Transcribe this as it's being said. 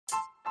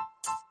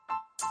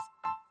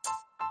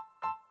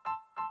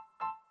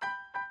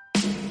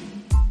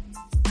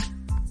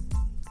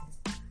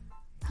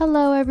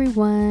Hello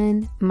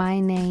everyone, my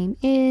name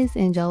is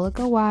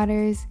Angelica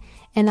Waters,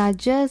 and I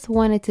just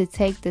wanted to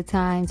take the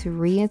time to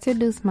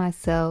reintroduce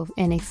myself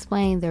and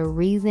explain the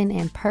reason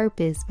and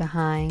purpose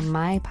behind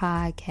my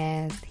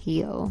podcast,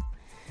 Heal.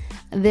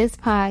 This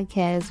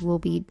podcast will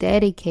be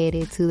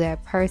dedicated to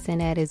that person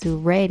that is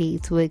ready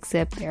to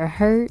accept their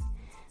hurt,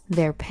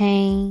 their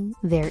pain,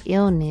 their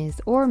illness,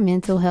 or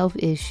mental health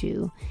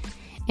issue,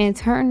 and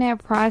turn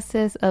that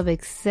process of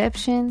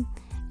acceptance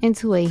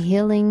into a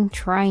healing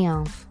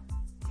triumph.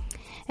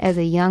 As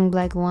a young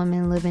Black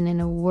woman living in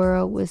a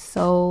world with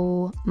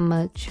so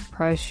much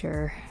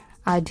pressure,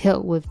 I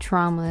dealt with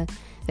trauma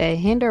that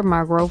hindered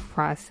my growth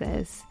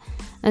process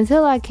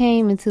until I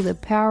came into the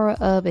power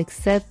of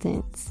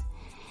acceptance,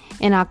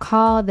 and I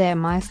call that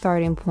my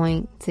starting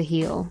point to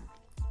heal.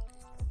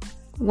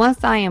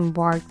 Once I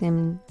embarked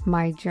in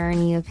my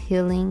journey of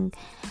healing,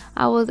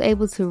 I was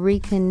able to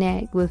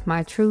reconnect with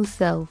my true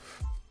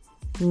self,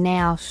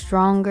 now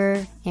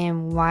stronger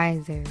and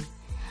wiser.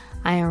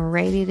 I am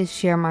ready to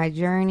share my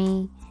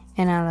journey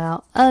and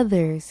allow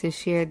others to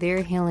share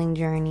their healing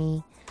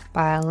journey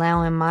by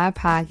allowing my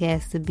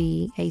podcast to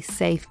be a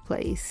safe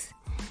place.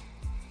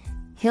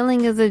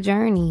 Healing is a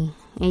journey,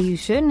 and you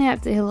shouldn't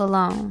have to heal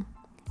alone.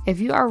 If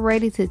you are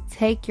ready to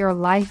take your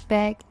life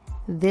back,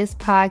 this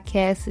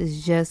podcast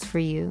is just for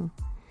you.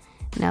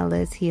 Now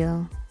let's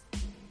heal.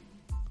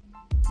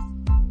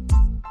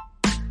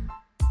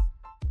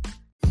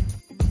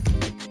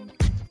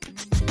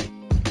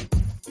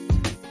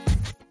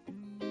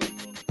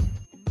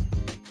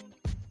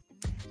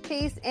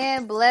 Peace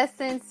and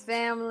blessings,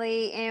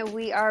 family, and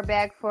we are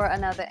back for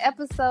another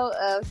episode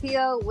of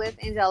Heal with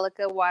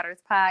Angelica Waters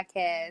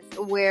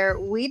podcast, where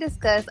we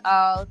discuss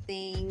all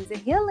things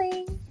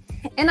healing.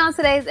 And on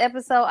today's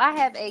episode, I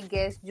have a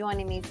guest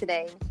joining me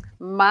today,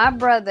 my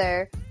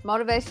brother,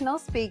 motivational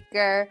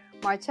speaker,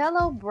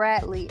 Marchello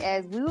Bradley,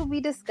 as we will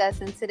be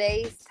discussing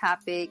today's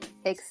topic,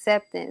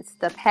 acceptance,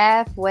 the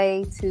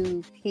pathway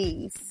to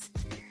peace.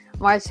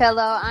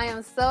 Marchello, I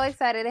am so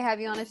excited to have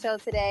you on the show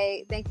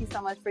today. Thank you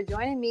so much for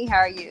joining me. How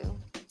are you?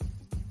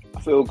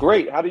 I feel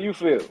great. How do you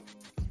feel?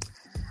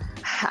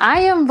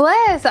 I am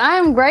blessed. I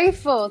am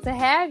grateful to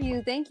have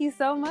you. Thank you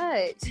so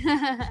much.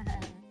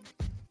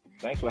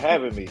 Thanks for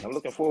having me. I'm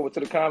looking forward to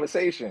the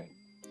conversation.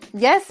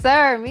 Yes,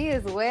 sir. Me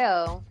as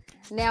well.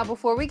 Now,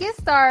 before we get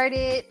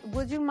started,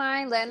 would you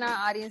mind letting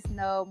our audience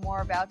know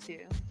more about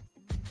you?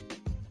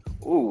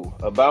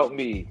 About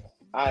me.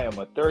 I am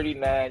a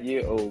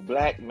 39-year-old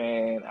Black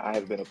man. I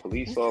have been a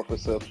police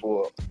officer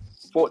for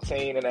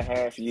 14 and a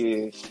half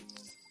years.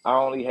 I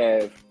only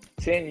have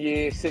 10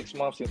 years, 6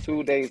 months, and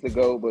 2 days to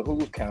go, but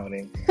who's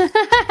counting?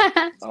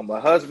 I'm a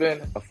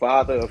husband, a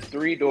father of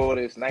 3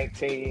 daughters,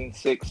 19,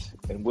 6,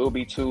 and will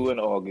be 2 in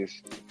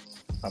August.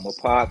 I'm a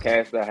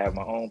podcaster. I have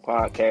my own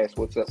podcast,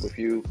 What's Up With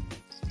You?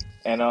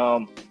 And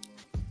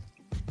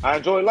I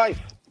enjoy life.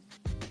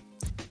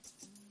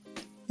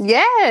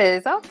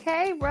 Yes.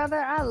 Okay, brother.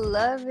 I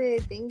love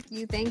it.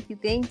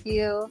 Thank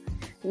you.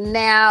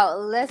 Now,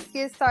 let's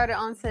get started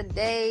on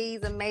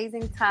today's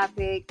amazing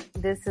topic.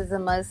 This is a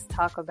must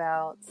talk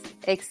about: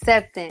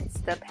 acceptance,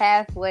 the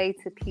pathway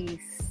to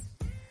peace.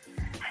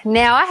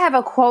 Now, I have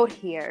a quote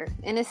here,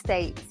 and it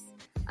states,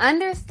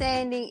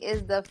 "Understanding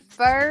is the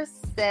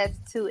first step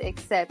to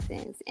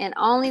acceptance, and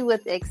only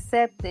with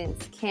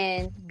acceptance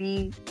can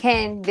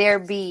there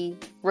be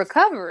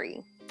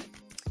recovery."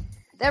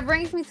 That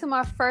brings me to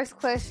my first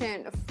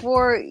question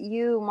for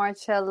you,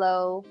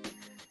 Marchello.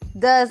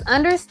 Does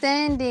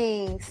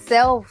understanding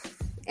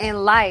self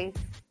and life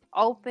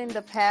open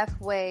the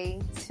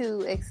pathway to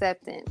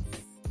acceptance?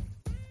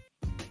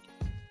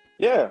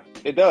 Yeah,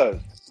 it does.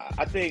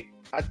 I think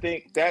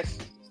that's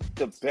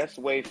the best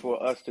way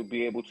for us to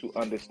be able to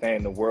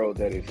understand the world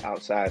that is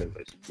outside of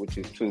us, which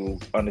is to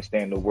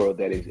understand the world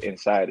that is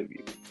inside of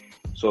you.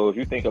 So if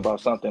you think about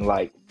something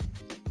like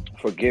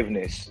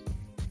forgiveness,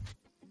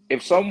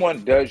 if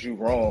someone does you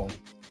wrong,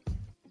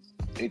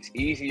 it's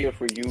easier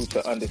for you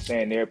to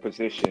understand their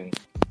position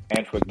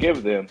and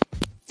forgive them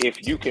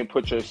if you can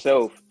put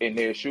yourself in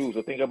their shoes.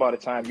 Or think about a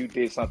time you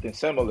did something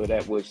similar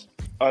that was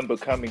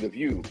unbecoming of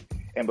you.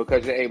 And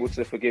because you're able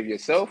to forgive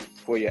yourself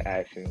for your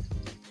actions,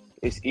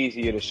 it's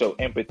easier to show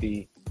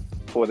empathy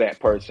for that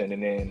person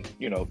and then,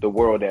 the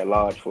world at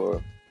large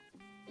for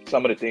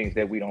some of the things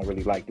that we don't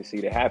really like to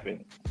see that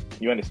happen.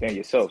 You understand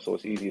yourself, so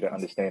it's easier to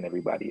understand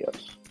everybody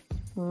else.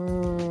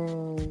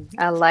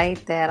 I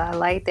like that.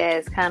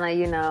 It's kind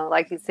of,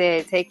 like you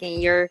said, taking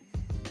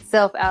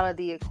yourself out of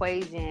the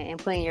equation and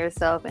putting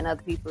yourself in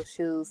other people's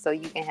shoes so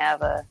you can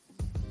have a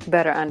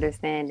better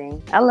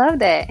understanding. I love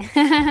that.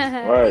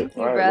 Thank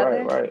you,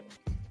 brother. Right.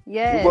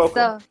 Yes. You're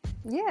welcome.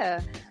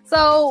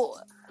 So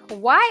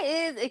why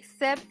is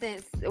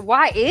acceptance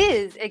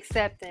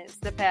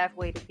the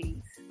pathway to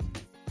peace?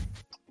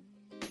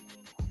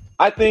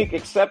 I think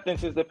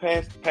acceptance is the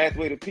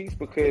pathway to peace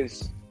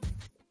because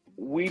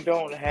we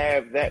don't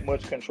have that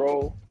much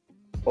control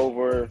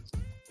over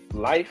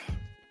life.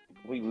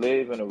 We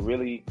live in a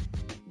really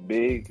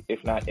big,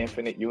 if not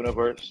infinite,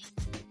 universe.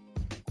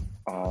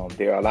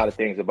 There are a lot of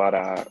things about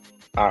our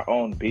our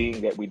own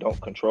being that we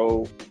don't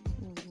control.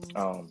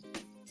 Mm-hmm.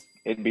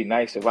 It'd be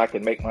nice if I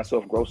could make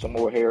myself grow some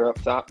more hair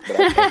up top, but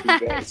I can't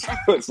do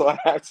that. So I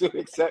have to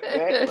accept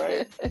that,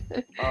 right?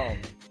 Um,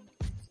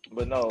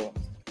 but no,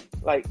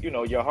 like,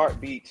 your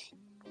heart beats,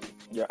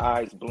 your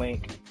eyes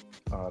blink,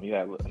 you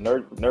have a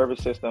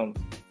nervous system,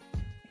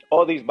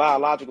 all these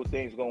biological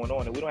things going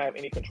on, and we don't have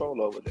any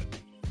control over them,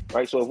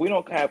 right? So if we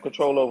don't have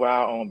control over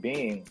our own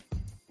being,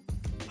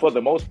 for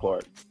the most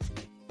part,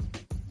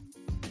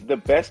 the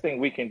best thing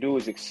we can do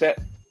is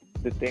accept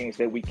the things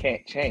that we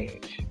can't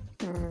change.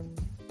 Mm.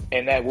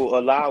 And that will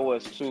allow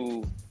us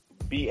to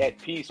be at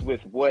peace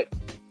with what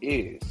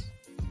is.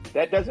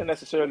 That doesn't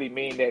necessarily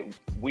mean that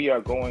we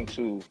are going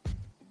to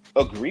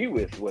agree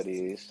with what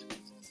is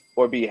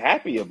or be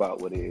happy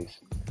about what is,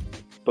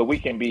 but we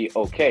can be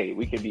okay.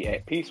 We can be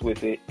at peace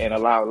with it and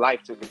allow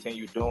life to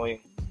continue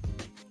doing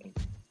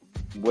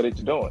what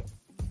it's doing.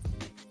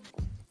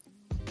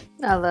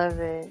 I love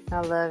it.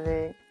 I love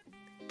it.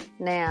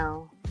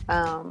 Now,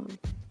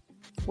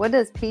 what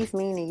does peace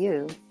mean to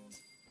you?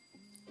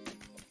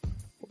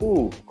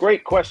 Ooh,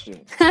 great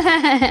question.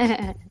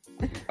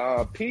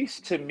 Peace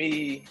to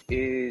me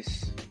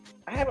is,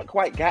 I haven't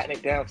quite gotten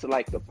it down to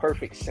like the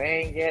perfect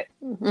saying yet,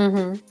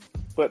 Mm-hmm.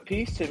 but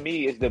peace to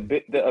me is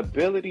the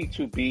ability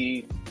to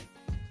be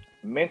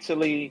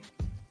mentally,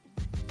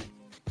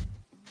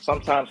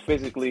 sometimes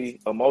physically,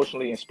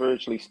 emotionally, and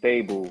spiritually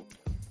stable,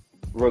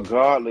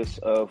 regardless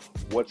of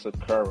what's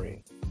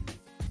occurring.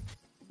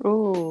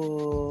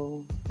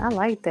 Ooh, I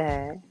like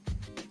that.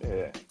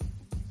 Yeah.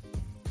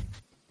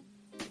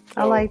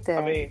 I like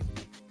that. I mean,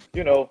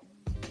 you know,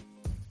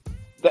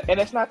 and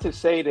that's not to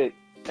say that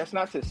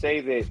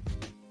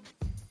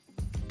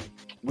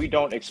we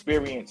don't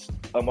experience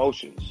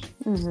emotions,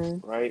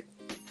 Mm-hmm. right?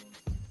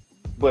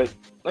 But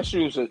let's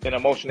use an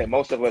emotion that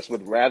most of us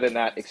would rather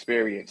not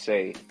experience,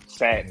 say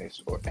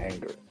sadness or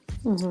anger.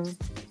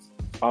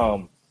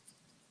 Mm-hmm.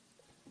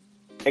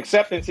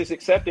 Acceptance is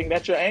accepting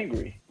that you're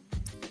angry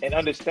and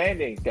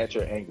understanding that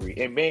you're angry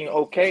and being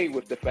okay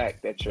with the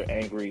fact that you're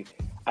angry.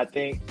 I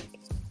think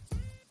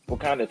we're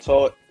kind of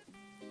taught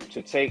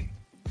to take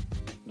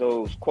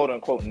those quote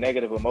unquote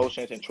negative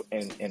emotions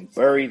and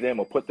bury them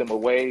or put them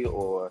away,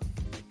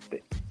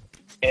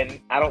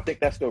 and I don't think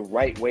that's the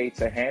right way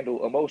to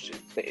handle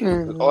emotions.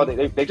 Or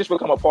they just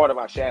become a part of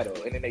our shadow,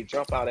 and then they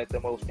jump out at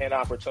the most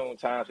inopportune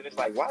times, and it's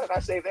like, why did I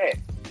say that?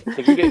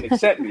 Because you didn't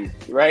accept me,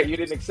 right? You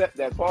didn't accept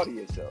that part of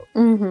yourself.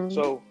 Mm-hmm.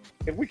 So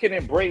if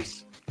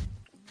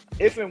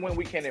and when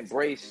we can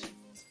embrace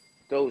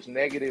those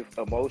negative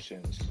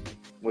emotions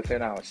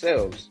within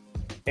ourselves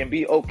and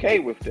be okay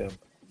with them,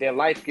 then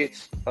life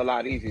gets a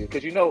lot easier.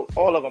 Because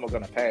all of them are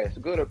going to pass,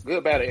 good,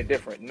 bad, or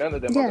indifferent. None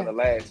of them are going to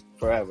last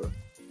forever.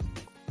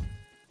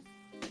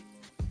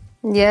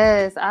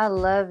 Yes, I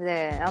love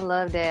that. I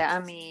love that. I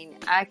mean,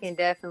 I can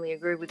definitely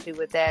agree with you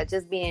with that.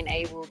 Just being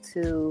able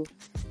to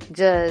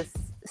just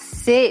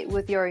sit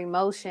with your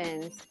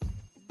emotions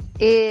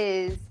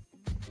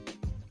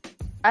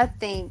I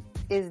think,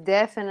 is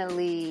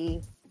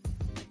definitely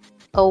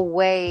a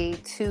way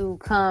to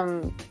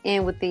come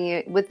in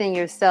within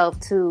yourself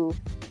to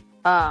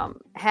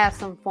have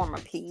some form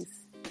of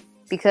peace,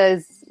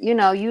 because you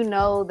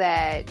know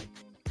that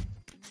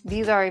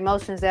these are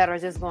emotions that are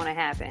just going to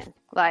happen.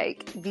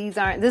 Like,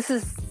 this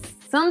is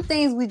some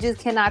things we just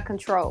cannot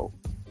control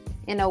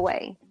in a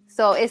way.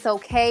 So it's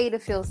okay to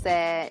feel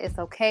sad. It's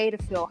okay to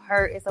feel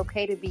hurt. It's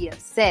okay to be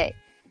upset.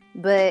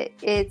 But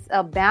it's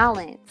a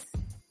balance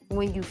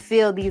when you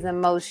feel these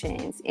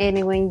emotions,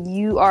 and when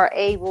you are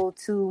able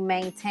to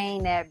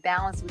maintain that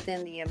balance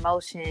within the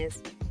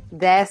emotions,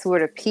 that's where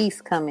the peace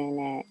come in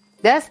at.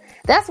 That's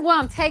what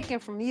I'm taking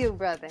from you,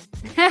 brother.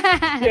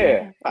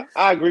 Yeah,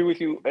 I agree with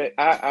you.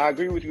 I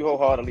agree with you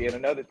wholeheartedly. And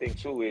another thing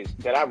too is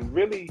that I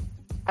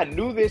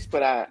knew this,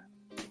 but I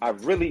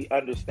really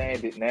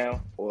understand it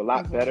now, or a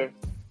lot better,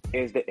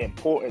 is the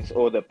importance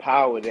or the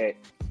power of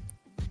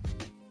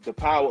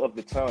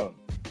the tongue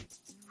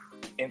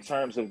in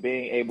terms of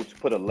being able to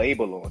put a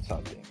label on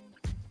something.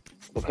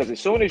 Because as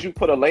soon as you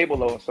put a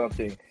label on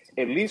something,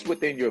 at least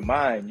within your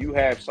mind, you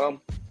have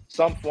some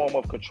form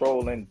of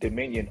control and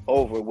dominion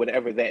over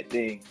whatever that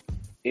thing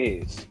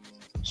is.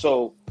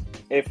 So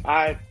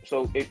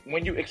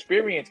when you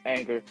experience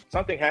anger,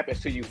 something happens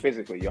to you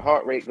physically. Your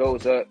heart rate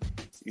goes up,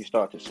 you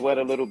start to sweat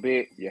a little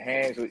bit, your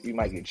hands, you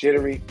might get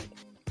jittery.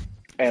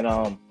 And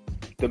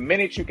the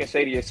minute you can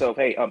say to yourself,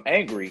 hey, I'm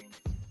angry,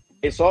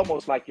 it's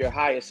almost like your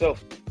higher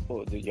self,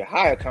 or your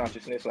higher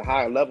consciousness, a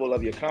higher level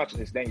of your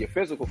consciousness than your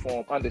physical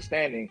form,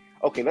 understanding,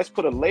 okay, let's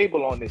put a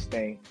label on this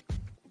thing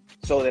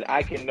so that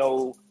I can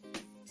know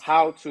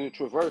how to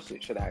traverse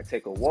it. Should I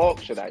take a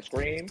walk? Should I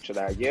scream? Should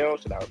I yell?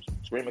 Should I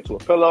scream into a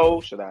pillow?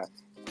 Should I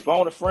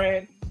phone a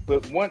friend?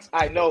 But once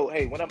I know,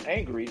 hey, when I'm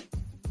angry,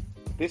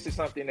 this is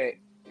something that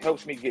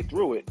helps me get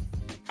through it,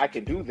 I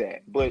can do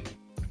that. But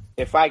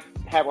if I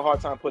have a hard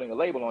time putting a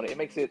label on it, it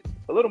makes it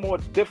a little more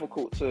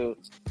difficult to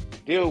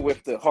deal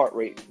with the heart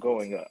rate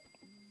going up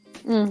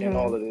and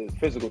all of the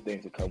physical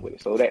things that come with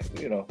it. So that,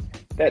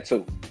 that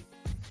too.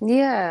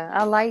 Yeah,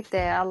 I like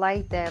that. I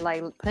like that.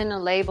 Like putting a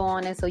label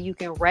on it so you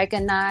can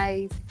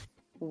recognize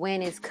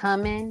when it's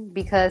coming,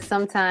 because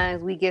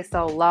sometimes we get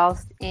so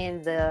lost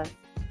in the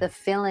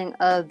feeling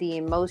of the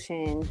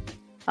emotion,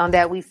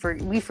 that we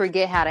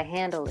forget how to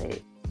handle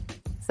it.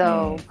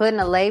 So Mm. putting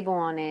a label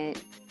on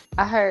it,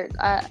 I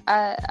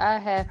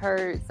have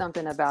heard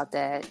something about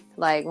that.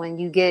 Like when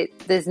you get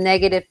this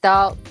negative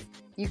thought,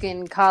 you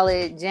can call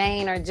it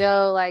Jane or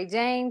Joe. Like,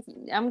 Jane,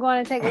 I'm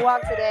going to take a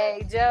walk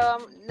today.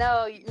 Joe,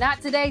 no,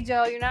 not today,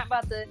 Joe. You're not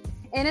about to.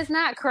 And it's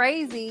not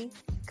crazy,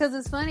 because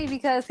it's funny,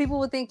 because people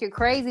would think you're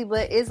crazy,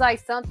 but it's like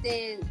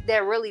something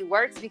that really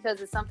works,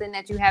 because it's something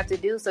that you have to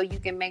do so you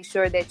can make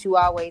sure that you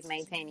always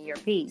maintaining your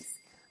peace.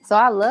 So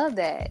I love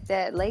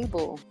that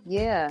label.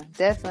 Yeah,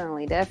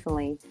 definitely,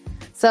 definitely.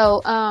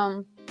 So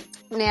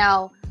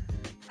now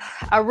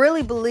I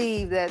really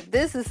believe that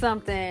this is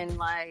something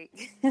like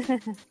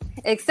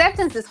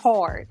acceptance is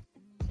hard,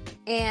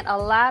 and a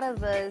lot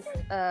of us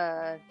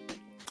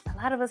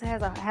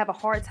have a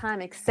hard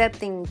time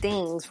accepting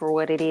things for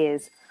what it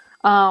is.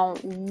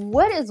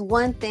 What is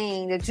one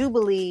thing that you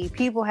believe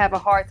people have a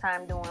hard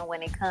time doing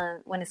when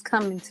it's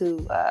coming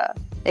to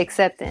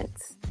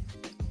acceptance?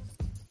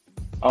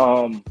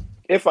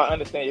 If I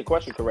understand your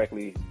question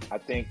correctly, I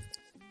think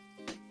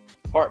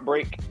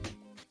heartbreak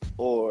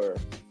or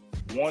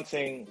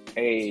wanting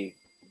a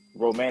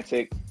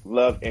romantic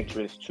love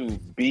interest to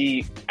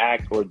be,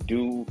 act, or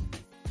do,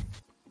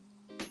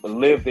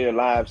 live their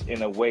lives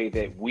in a way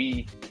that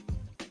we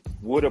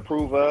would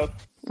approve of.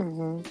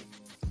 Mm-hmm.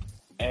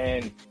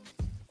 And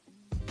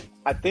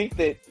I think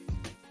that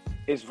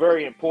it's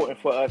very important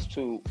for us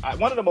to,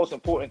 one of the most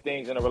important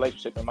things in a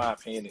relationship, in my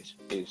opinion,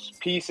 is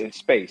peace and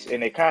space.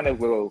 And they kind of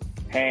go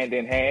hand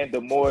in hand.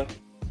 The more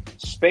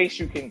space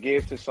you can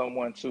give to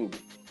someone to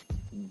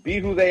be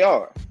who they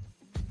are,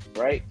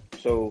 right?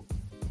 So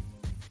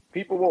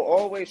people will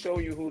always show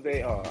you who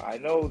they are. I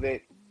know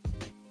that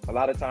a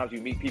lot of times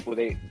you meet people,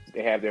 they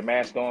have their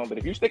mask on, but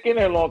if you stick in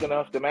there long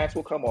enough, the mask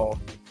will come off,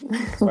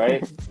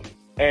 right?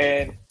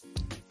 And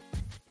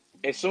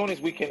as soon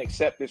as we can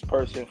accept this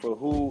person for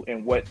who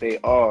and what they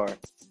are,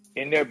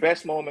 in their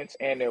best moments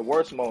and their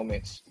worst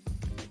moments,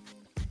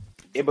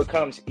 it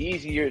becomes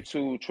easier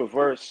to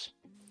traverse,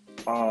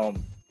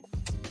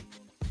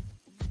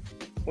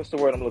 what's the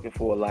word I'm looking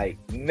for? Like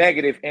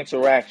negative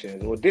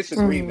interactions or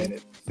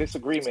disagreement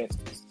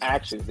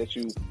actions that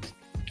you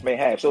may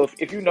have. So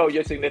if you know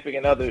your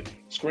significant other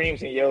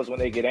screams and yells when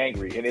they get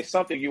angry, and it's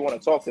something you want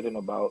to talk to them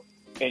about,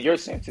 and you're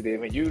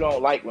sensitive and you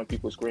don't like when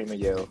people scream and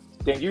yell,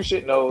 then you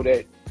should know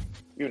that,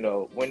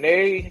 when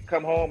they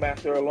come home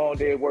after a long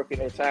day of work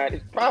and they're tired,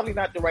 it's probably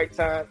not the right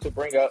time to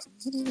bring up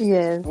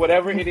Yes.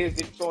 whatever it is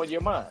that's on your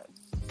mind.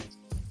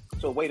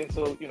 So wait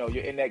until,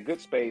 you're in that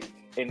good space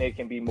and they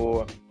can be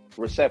more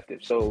receptive.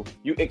 So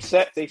you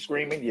accept they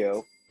scream and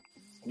yell.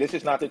 This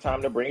is not the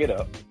time to bring it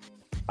up.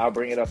 I'll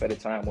bring it up at a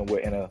time when we're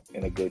in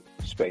a good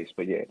space.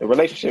 But yeah, the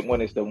relationship one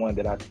is the one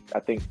that I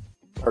think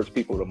hurts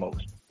people the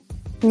most.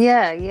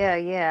 Yeah.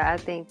 I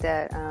think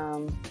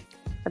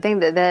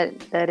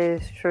that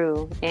is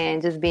true.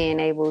 And just being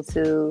able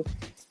to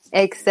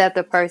accept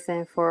a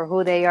person for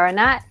who they are,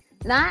 not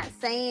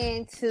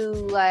saying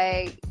to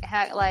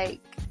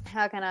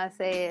how can I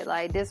say it,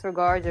 like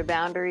disregard your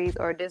boundaries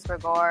or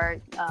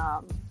disregard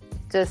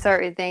just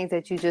certain things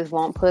that you just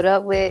won't put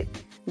up with.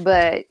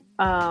 But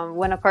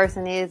when a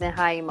person is in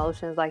high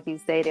emotions, like you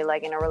stated,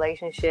 like in a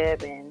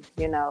relationship, and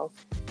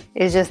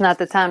it's just not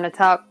the time to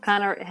talk,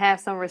 kind of have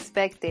some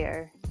respect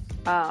there,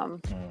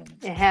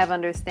 and have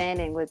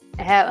understanding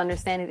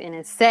and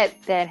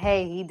accept that,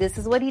 hey, this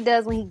is what he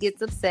does when he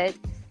gets upset,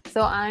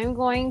 so I'm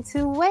going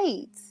to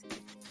wait.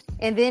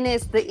 And then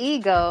it's the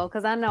ego,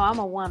 because I know I'm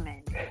a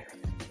woman,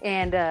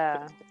 and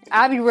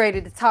I'll be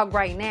ready to talk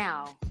right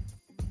now.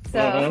 So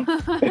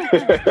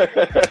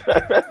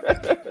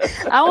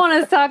I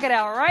want to talk it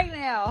out right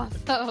now.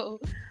 So,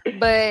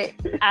 but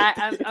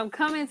I'm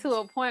coming to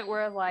a point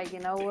where it's like, you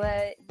know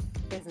what?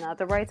 It's not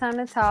the right time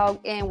to talk.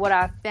 And what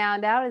I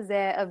found out is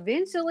that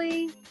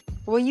eventually,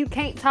 when you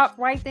can't talk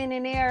right then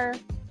and there,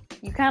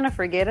 you kind of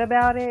forget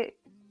about it.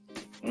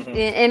 Mm-hmm.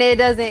 And it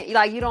doesn't,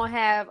 like, you don't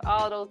have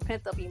all those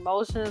pent up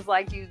emotions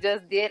like you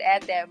just did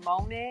at that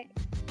moment.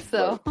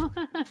 So,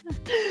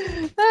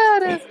 oh,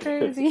 that's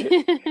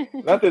crazy.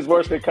 Nothing's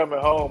worse than coming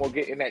home or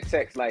getting that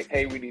text like,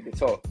 hey, we need to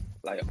talk.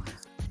 Like,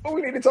 what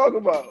we need to talk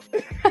about?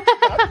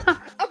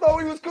 I thought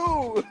we was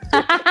cool.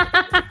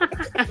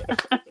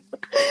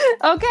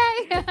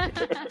 Okay.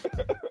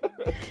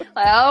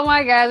 Like, oh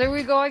my gosh, here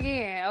we go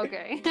again.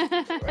 Okay.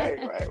 Right.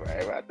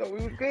 I thought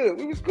we was good.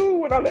 We was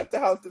cool when I left the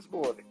house this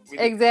morning.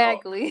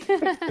 Exactly.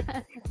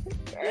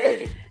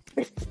 Hey.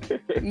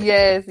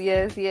 Yes.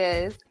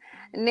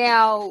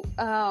 Now,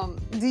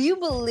 do you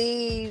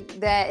believe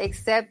that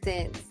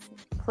acceptance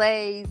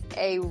plays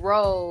a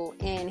role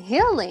in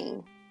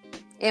healing?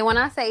 And when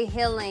I say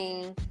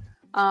healing,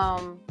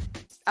 I'm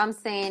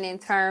saying in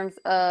terms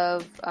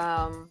of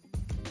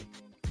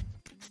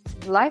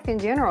life in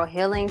general,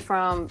 healing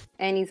from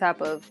any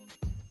type of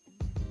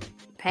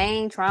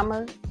pain,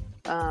 trauma,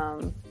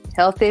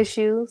 health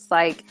issues?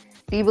 Like,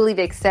 do you believe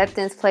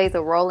acceptance plays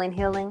a role in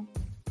healing?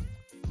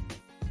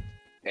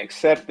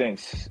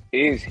 Acceptance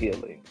is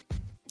healing.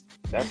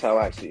 That's how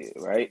I see it,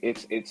 right?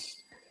 It's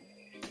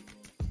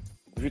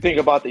if you think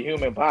about the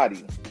human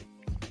body,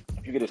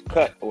 if you get a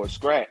cut or a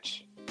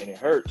scratch and it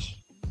hurts,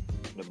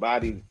 the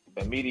body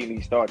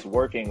immediately starts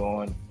working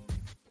on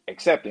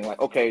accepting, like,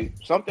 okay,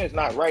 something's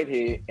not right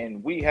here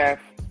and we have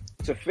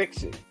to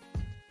fix it,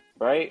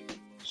 right?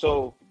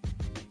 So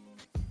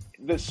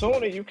the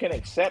sooner you can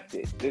accept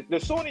it, the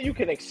sooner you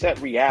can accept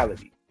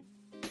reality,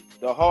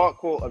 the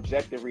hardcore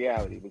objective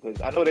reality,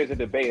 because I know there's a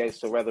debate as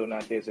to whether or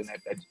not there's an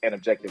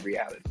objective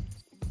reality.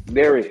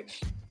 There is.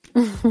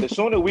 The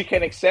sooner we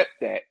can accept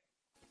that,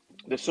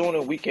 the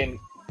sooner we can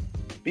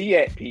be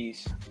at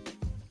peace,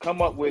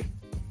 come up with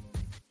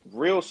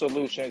real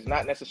solutions,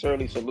 not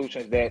necessarily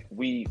solutions that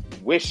we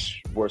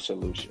wish were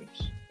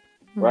solutions,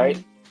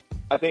 right?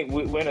 I think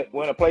we're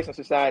in a place in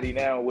society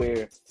now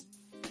where,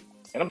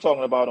 and I'm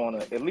talking about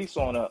at least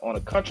on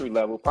a country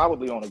level,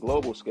 probably on a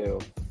global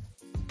scale,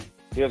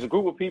 there's a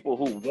group of people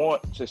who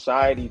want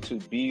society to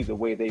be the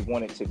way they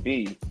want it to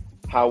be.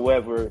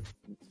 However,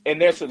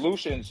 and their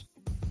solutions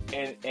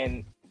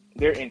and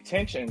their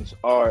intentions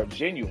are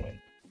genuine.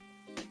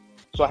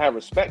 So I have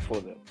respect for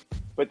them,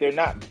 but they're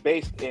not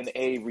based in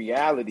a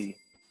reality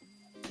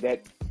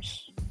that's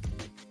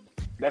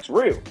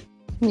real.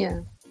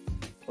 Yeah.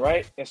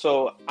 Right? And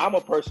so I'm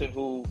a person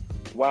who,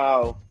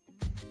 while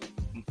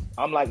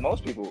I'm like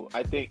most people,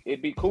 I think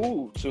it'd be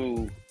cool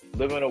to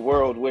live in a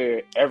world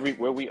where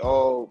we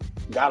all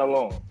got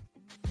along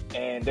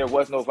and there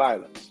was no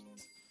violence.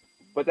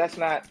 But that's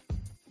not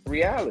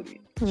reality.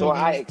 So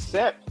I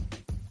accept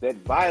that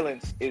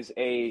violence is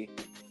innate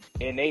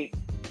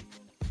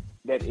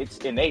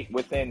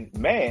within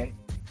man.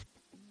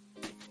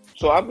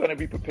 So I'm going to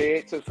be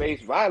prepared to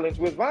face violence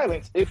with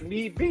violence if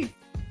need be.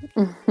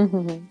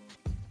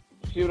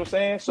 See what I'm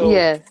saying? So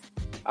yes.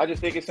 I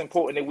just think it's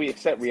important that we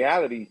accept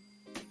reality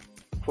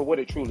for what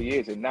it truly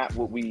is and not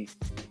what we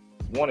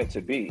want it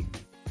to be.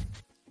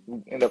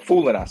 We end up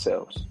fooling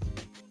ourselves.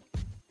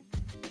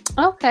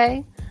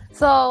 Okay.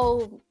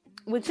 So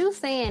with you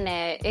saying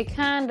that, it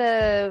kind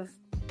of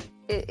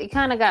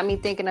got me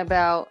thinking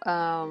about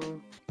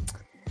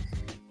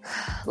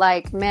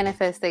like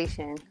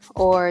manifestation,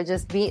 or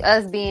just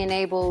being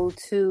able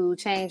to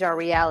change our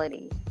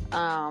reality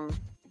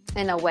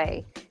in a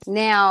way.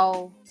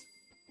 Now,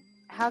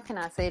 how can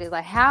I say this?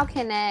 Like, how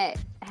does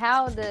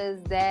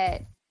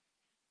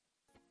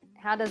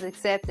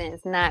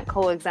acceptance not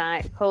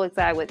coincide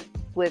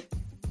with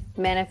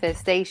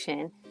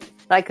manifestation?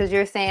 Like, because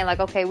you're saying, like,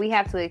 okay, we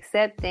have to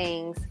accept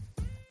things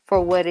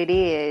for what it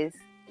is.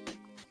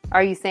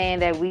 Are you saying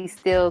that we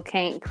still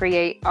can't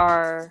create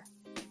our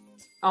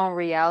own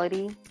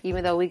reality,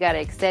 even though we got to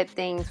accept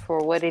things for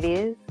what it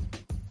is?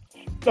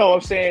 No,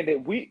 I'm saying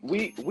that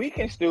we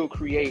can still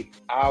create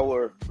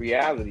our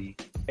reality,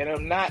 and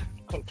I'm not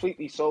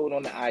completely sold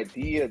on the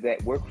idea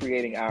that we're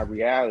creating our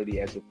reality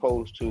as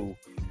opposed to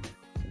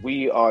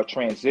we are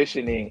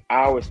transitioning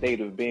our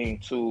state of being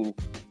to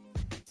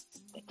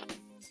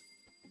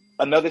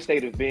another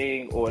state of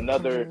being or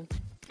another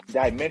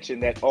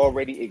dimension that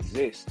already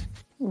exists.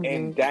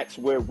 And that's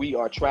where we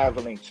are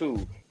traveling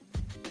to.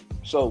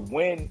 So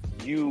when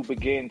you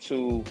begin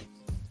to,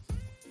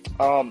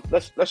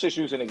 let's just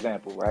use an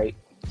example, right?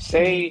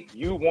 Say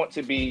you want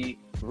to be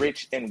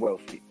rich and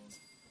wealthy,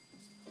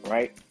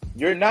 right?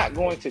 You're not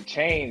going to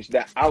change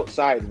the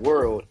outside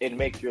world and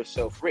make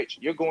yourself rich.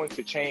 You're going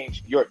to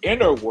change your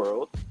inner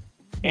world,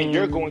 and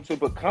you're going to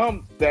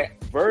become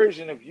that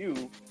version of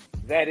you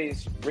that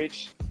is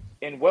rich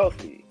and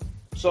wealthy.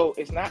 So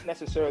it's not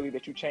necessarily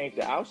that you change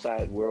the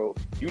outside world.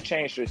 You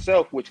changed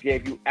yourself, which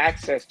gave you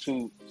access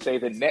to, say,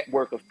 the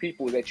network of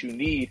people that you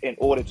need in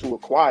order to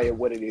acquire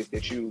what it is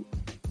that you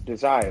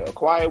desire.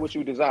 Acquire what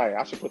you desire.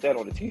 I should put that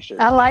on a t-shirt.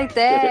 I like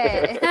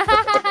that.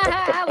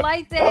 I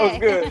like that. That was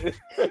good.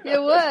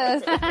 It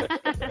was.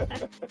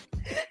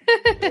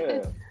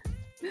 Yeah.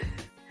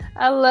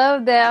 I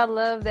love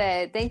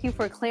that. Thank you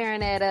for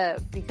clearing that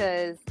up,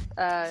 because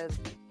I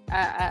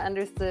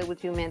understood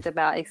what you meant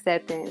about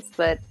acceptance,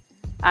 but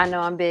I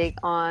know I'm big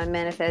on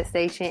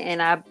manifestation,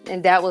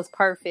 and that was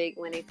perfect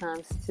when it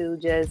comes to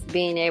just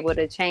being able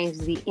to change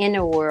the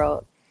inner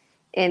world.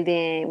 And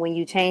then when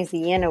you change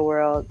the inner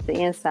world, the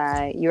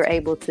inside, you're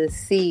able to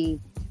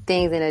see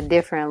things in a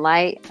different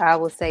light. I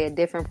would say a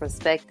different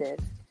perspective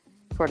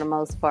for the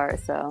most part.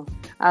 So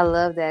I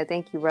love that.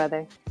 Thank you,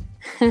 brother.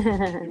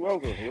 You're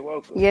welcome.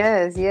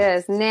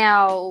 Yes.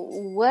 Now,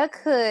 what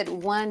could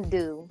one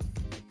do,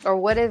 or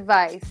what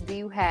advice do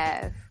you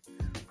have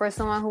for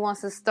someone who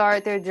wants to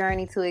start their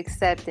journey to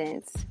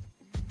acceptance?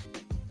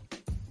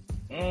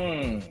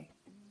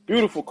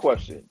 Beautiful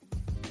question.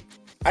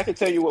 I can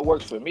tell you what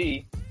works for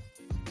me.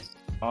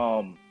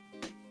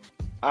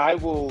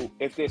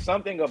 If there's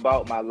something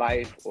about my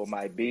life or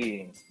my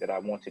being that I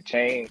want to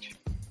change,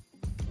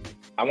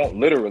 I won't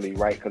literally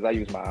write, because I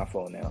use my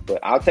iPhone now, but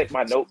I'll take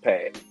my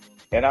notepad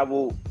and I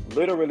will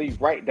literally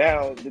write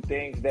down the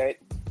things that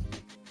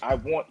I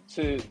want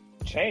to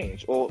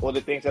change, or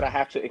the things that I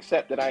have to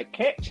accept that I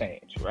can't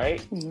change, right?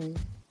 Mm-hmm.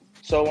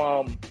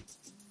 So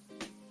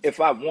if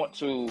I want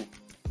to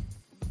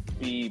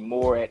be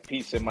more at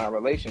peace in my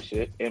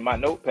relationship, in my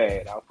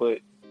notepad, I'll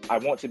put, I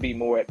want to be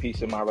more at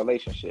peace in my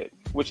relationship,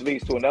 which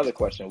leads to another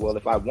question. Well,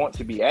 if I want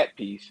to be at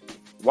peace,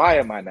 why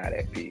am I not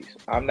at peace?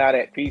 I'm not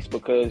at peace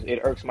because it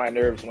irks my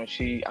nerves when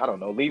she, I don't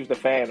know, leaves the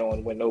fan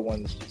on when no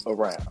one's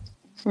around,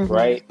 Mm-hmm.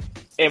 right?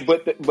 And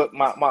but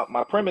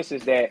my premise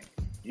is that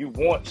you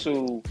want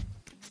to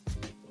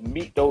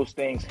meet those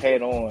things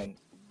head on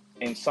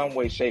in some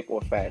way, shape,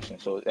 or fashion.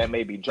 So that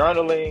may be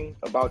journaling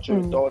about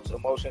your thoughts,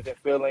 emotions, and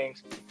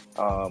feelings,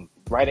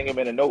 writing them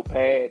in a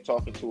notepad,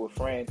 talking to a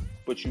friend,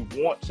 but you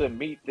want to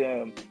meet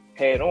them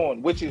head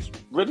on, which is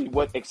really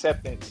what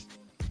acceptance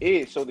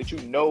is, so that you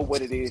know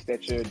what it is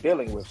that you're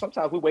dealing with.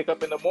 Sometimes we wake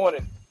up in the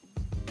morning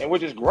and we're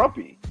just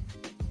grumpy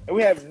and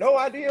we have no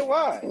idea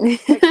why.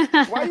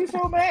 Like, why are you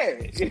so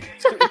mad?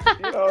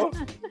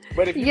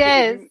 But if you,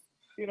 yes.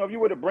 if you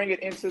were to bring it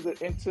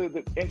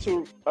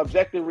into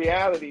objective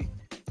reality,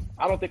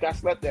 I don't think I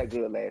slept that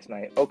good last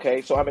night.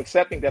 Okay, so I'm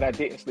accepting that I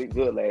didn't sleep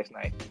good last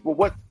night. Well,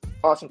 what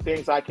are some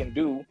things I can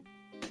do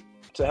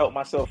to help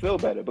myself feel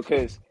better?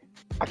 Because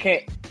I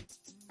can't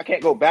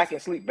go back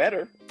and sleep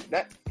better.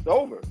 That's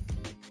over.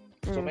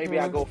 So maybe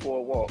I go for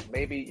a walk.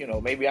 Maybe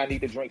I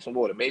need to drink some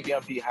water. Maybe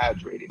I'm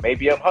dehydrated.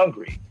 Maybe I'm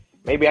hungry.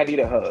 Maybe I need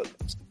a hug.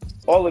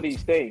 All of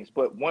these things.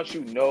 But once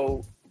you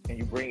know and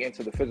you bring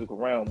into the physical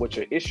realm what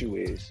your issue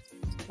is,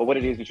 or what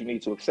it is that you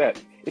need to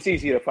accept, it's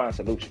easier to find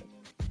solutions.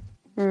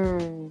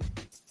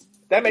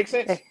 That makes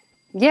sense?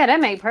 Yeah, that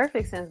made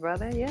perfect sense,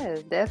 brother.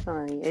 Yes,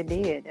 definitely. It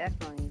did,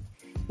 definitely.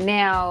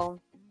 Now,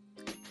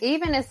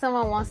 even if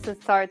someone wants to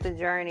start the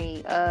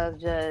journey of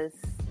just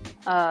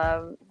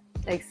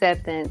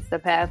acceptance, the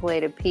pathway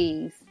to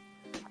peace,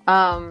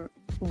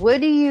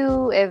 what do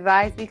you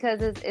advise?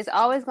 Because it's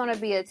always going to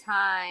be a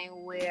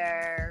time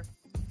where,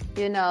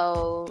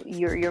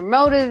 you're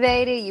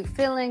motivated, you're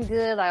feeling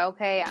good, like,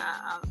 okay,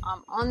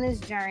 I'm on this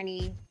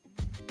journey.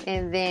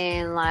 And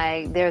then,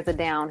 like, there's a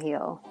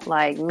downhill.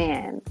 Like,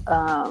 man,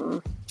 I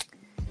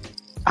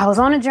was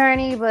on a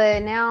journey,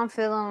 but now I'm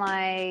feeling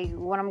like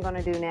what I'm going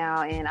to do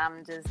now, and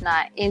I'm just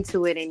not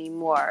into it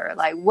anymore.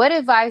 Like, what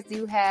advice do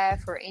you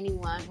have for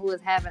anyone who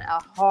is having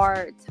a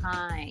hard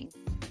time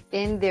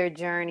in their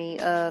journey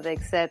of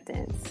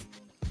acceptance?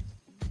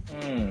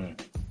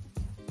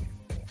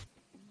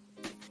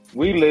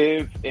 We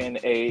live in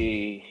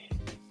a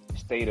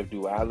state of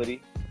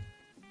duality.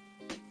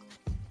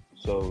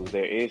 So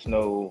there is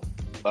no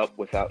up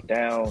without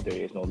down. There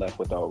is no left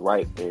without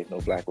right. There is no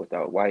black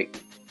without white.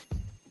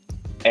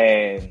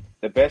 And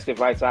the best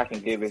advice I can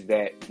give is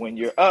that when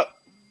you're up,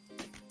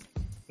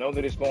 know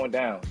that it's going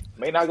down.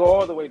 May not go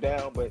all the way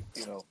down, but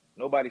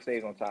nobody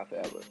stays on top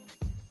forever.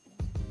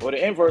 Or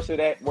the inverse of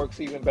that works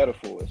even better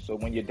for us. So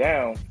when you're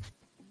down,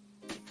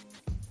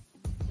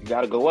 you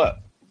got to go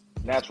up.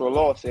 Natural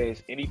law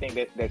says anything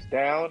that's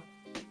down,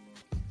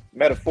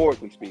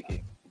 metaphorically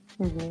speaking,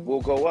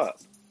 will go up.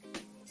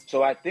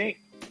 So I think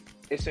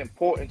it's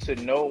important to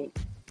know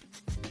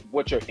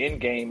what your end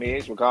game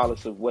is,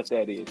 regardless of what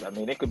that is. I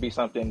mean, it could be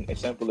something as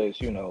simple as,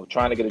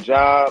 trying to get a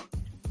job,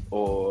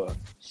 or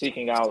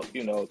seeking out,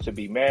 to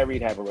be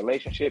married, have a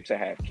relationship, to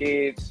have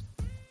kids,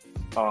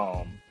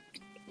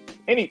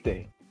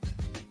 anything.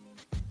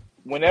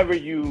 Whenever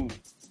you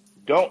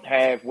don't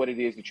have what it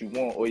is that you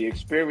want, or you're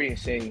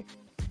experiencing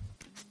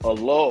a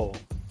lull,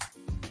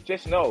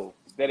 just know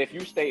that if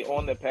you stay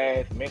on the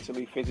path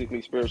mentally,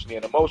 physically, spiritually,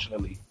 and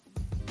emotionally,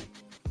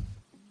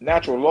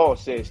 natural law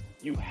says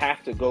you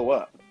have to go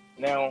up.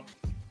 Now,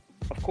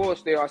 of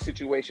course, there are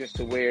situations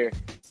to where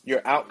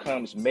your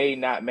outcomes may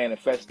not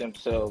manifest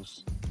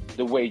themselves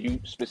the way you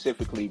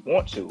specifically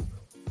want to.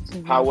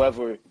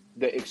 However,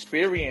 the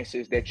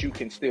experiences that you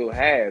can still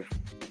have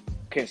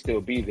can still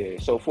be there.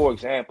 So, for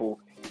example,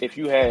 if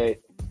you had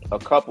a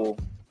couple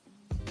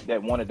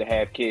that wanted to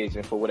have kids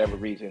and for whatever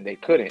reason they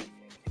couldn't,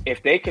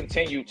 if they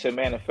continue to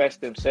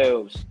manifest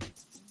themselves,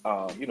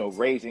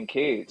 raising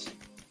kids,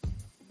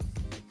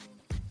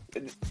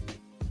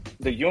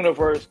 the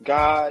universe,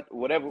 God,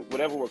 whatever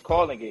we're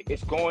calling it,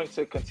 it's going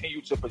to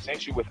continue to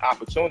present you with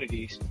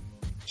opportunities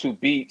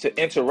to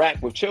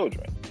interact with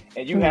children.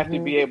 And you have to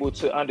be able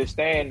to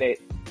understand that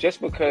just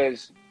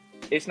because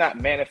it's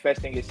not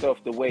manifesting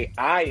itself the way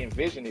I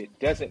envision it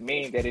doesn't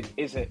mean that it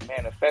isn't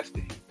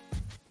manifesting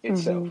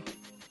itself.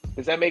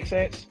 Does that make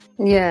sense?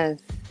 Yes.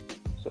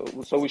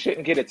 So we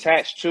shouldn't get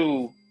attached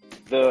to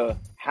the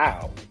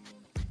how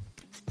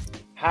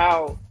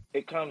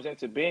it comes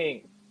into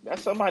being.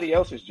 That's somebody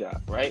else's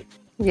job, right?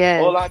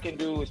 Yeah. All I can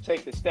do is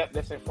take the step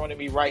that's in front of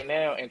me right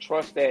now and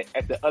trust that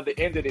at the other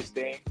end of this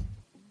thing,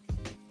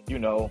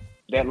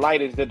 that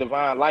light is the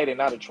divine light and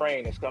not a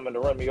train that's coming to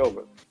run me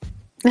over.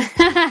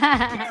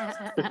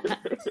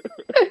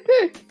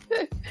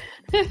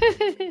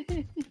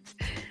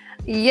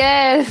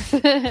 Yes.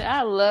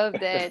 I love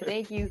that.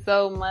 Thank you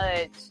so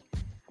much.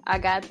 I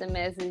got the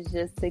message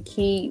just to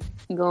keep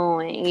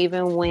going,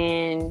 even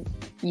when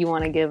you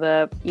want to give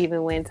up,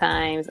 even when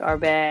times are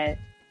bad.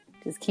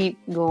 Just keep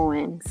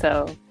going.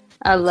 So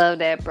I love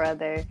that,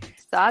 brother.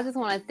 So I just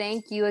want to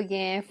thank you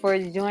again for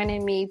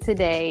joining me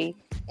today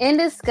in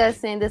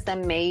discussing this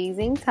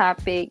amazing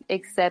topic,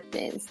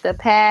 acceptance, the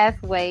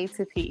pathway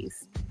to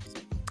peace.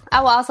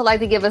 I would also like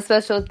to give a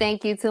special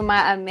thank you to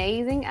my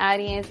amazing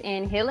audience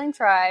in Healing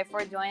Tribe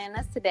for joining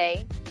us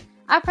today.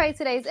 I pray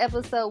today's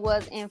episode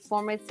was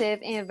informative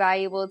and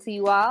valuable to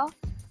you all.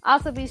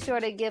 Also, be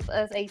sure to give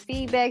us a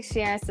feedback,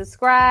 share, and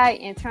subscribe,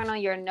 and turn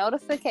on your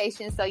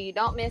notifications so you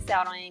don't miss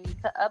out on any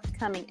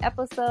upcoming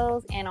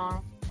episodes and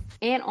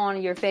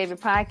on your favorite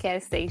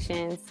podcast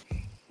stations.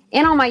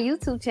 And on my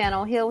YouTube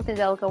channel, Heal with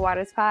Angelica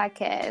Waters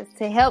Podcast,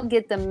 to help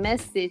get the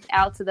message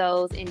out to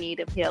those in need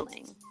of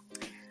healing.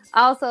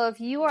 Also, if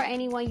you or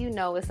anyone you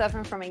know is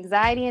suffering from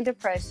anxiety and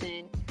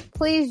depression,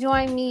 please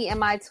join me in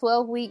my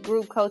 12-week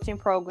group coaching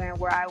program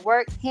where I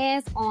work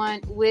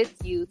hands-on with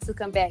you to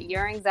combat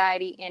your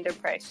anxiety and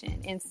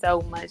depression and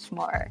so much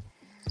more.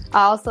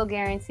 I also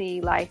guarantee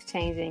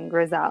life-changing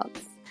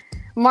results.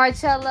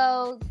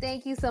 Marchello,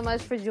 thank you so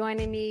much for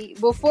joining me.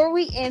 Before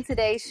we end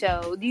today's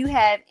show, do you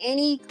have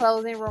any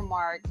closing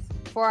remarks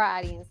for our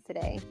audience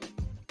today?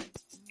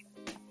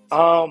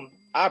 I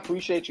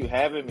appreciate you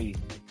having me.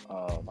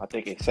 I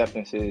think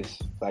acceptance is,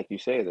 like you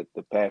said,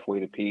 the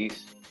pathway to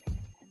peace.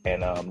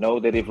 And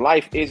know that if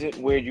life isn't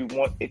where you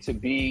want it to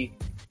be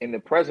in the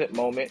present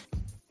moment,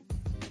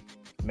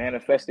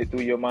 manifest it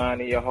through your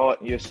mind and your heart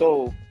and your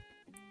soul,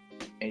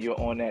 and you're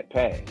on that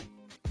path.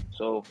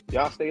 So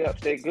y'all stay up,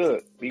 stay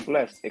good, be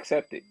blessed,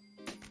 accept it.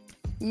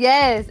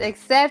 Yes,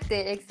 accept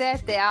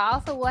it. I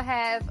also will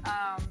have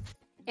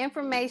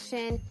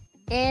information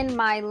in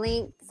my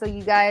link so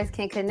you guys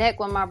can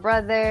connect with my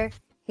brother.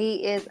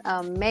 He is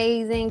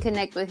amazing.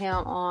 Connect with him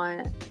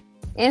on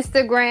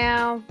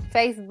Instagram,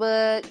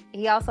 Facebook.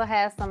 He also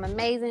has some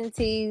amazing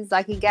tees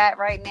like he got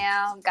right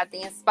now. Got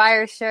the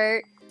Inspire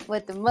shirt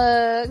with the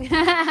mug.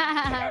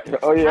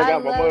 Oh yeah, I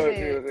got my mug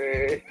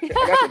here. I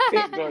got some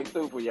pink joints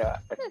too for y'all.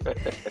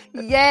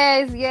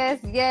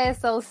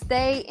 Yes. So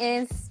stay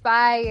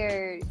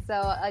inspired.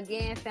 So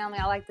again, family,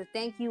 I'd like to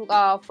thank you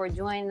all for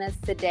joining us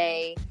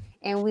today.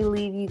 And we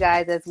leave you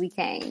guys as we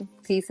came.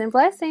 Peace and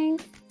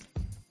blessings.